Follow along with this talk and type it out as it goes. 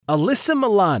Alyssa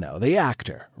Milano, the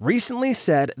actor, recently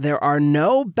said there are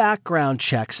no background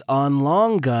checks on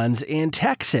long guns in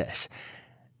Texas.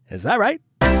 Is that right?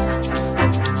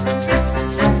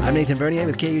 I'm Nathan Vernier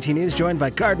with KUT News, joined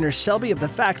by Gardner Selby of the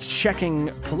fact-checking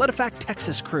PolitiFact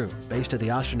Texas crew, based at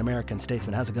the Austrian-American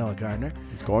Statesman. How's it going, Gardner?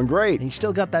 It's going great. And you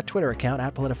still got that Twitter account,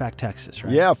 at PolitiFact Texas,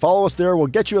 right? Yeah, follow us there. We'll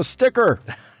get you a sticker.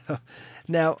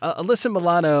 Now, Alyssa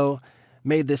Milano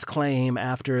made this claim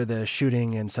after the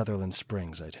shooting in Sutherland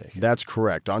Springs, I take it. That's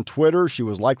correct. On Twitter, she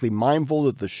was likely mindful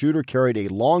that the shooter carried a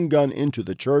long gun into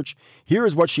the church. Here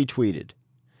is what she tweeted.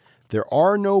 There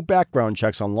are no background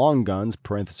checks on long guns,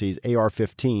 parentheses,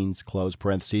 AR-15s, close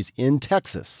parentheses, in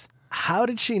Texas. How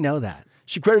did she know that?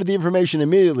 She credited the information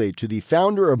immediately to the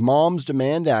founder of Moms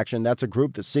Demand Action. That's a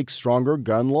group that seeks stronger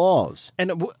gun laws.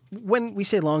 And when we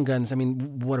say long guns, I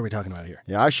mean, what are we talking about here?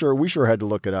 Yeah, we sure had to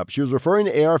look it up. She was referring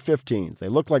to AR-15s. They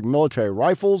look like military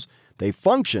rifles. They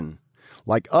function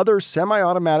like other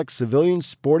semi-automatic civilian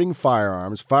sporting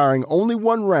firearms, firing only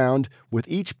one round with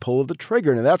each pull of the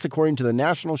trigger. Now, that's according to the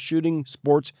National Shooting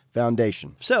Sports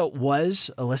Foundation. So was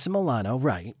Alyssa Milano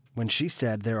right when she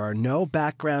said there are no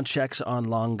background checks on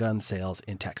long gun sales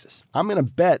in Texas? I'm going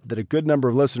to bet that a good number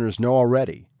of listeners know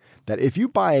already that if you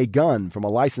buy a gun from a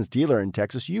licensed dealer in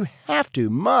Texas, you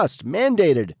must,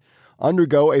 mandated,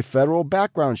 undergo a federal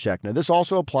background check. Now, this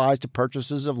also applies to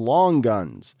purchases of long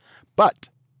guns. But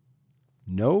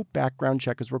no background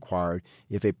check is required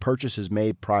if a purchase is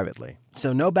made privately.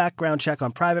 So no background check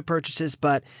on private purchases,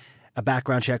 but a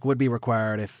background check would be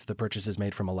required if the purchase is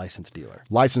made from a licensed dealer.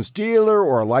 Licensed dealer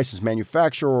or a licensed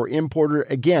manufacturer or importer.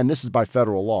 Again, this is by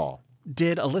federal law.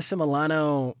 Did Alyssa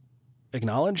Milano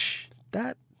acknowledge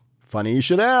that? Funny you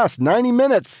should ask. 90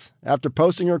 minutes after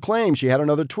posting her claim, she had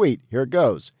another tweet. Here it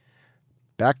goes.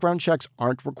 Background checks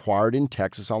aren't required in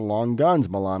Texas on long guns,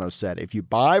 Milano said. If you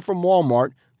buy from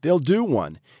Walmart, they'll do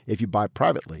one. If you buy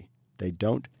privately, they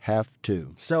don't have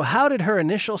to. So how did her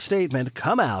initial statement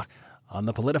come out on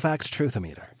the PolitiFact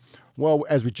Truthometer? Well,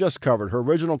 as we just covered, her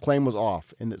original claim was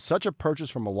off in that such a purchase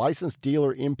from a licensed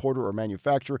dealer, importer, or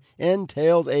manufacturer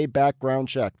entails a background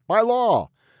check by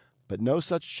law. But no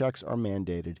such checks are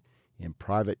mandated in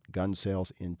private gun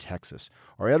sales in Texas.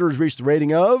 Our editors reached the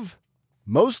rating of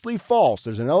mostly false.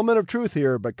 There's an element of truth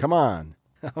here, but come on.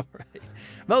 All right.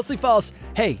 Mostly false.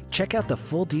 Hey, check out the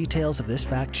full details of this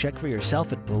fact check for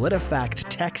yourself at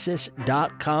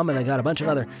PolitiFactTexas.com. And they got a bunch of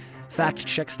other fact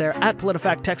checks there at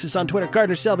PolitiFact Texas on Twitter.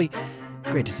 Gardner Selby,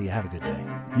 great to see you. Have a good day.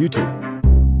 You too.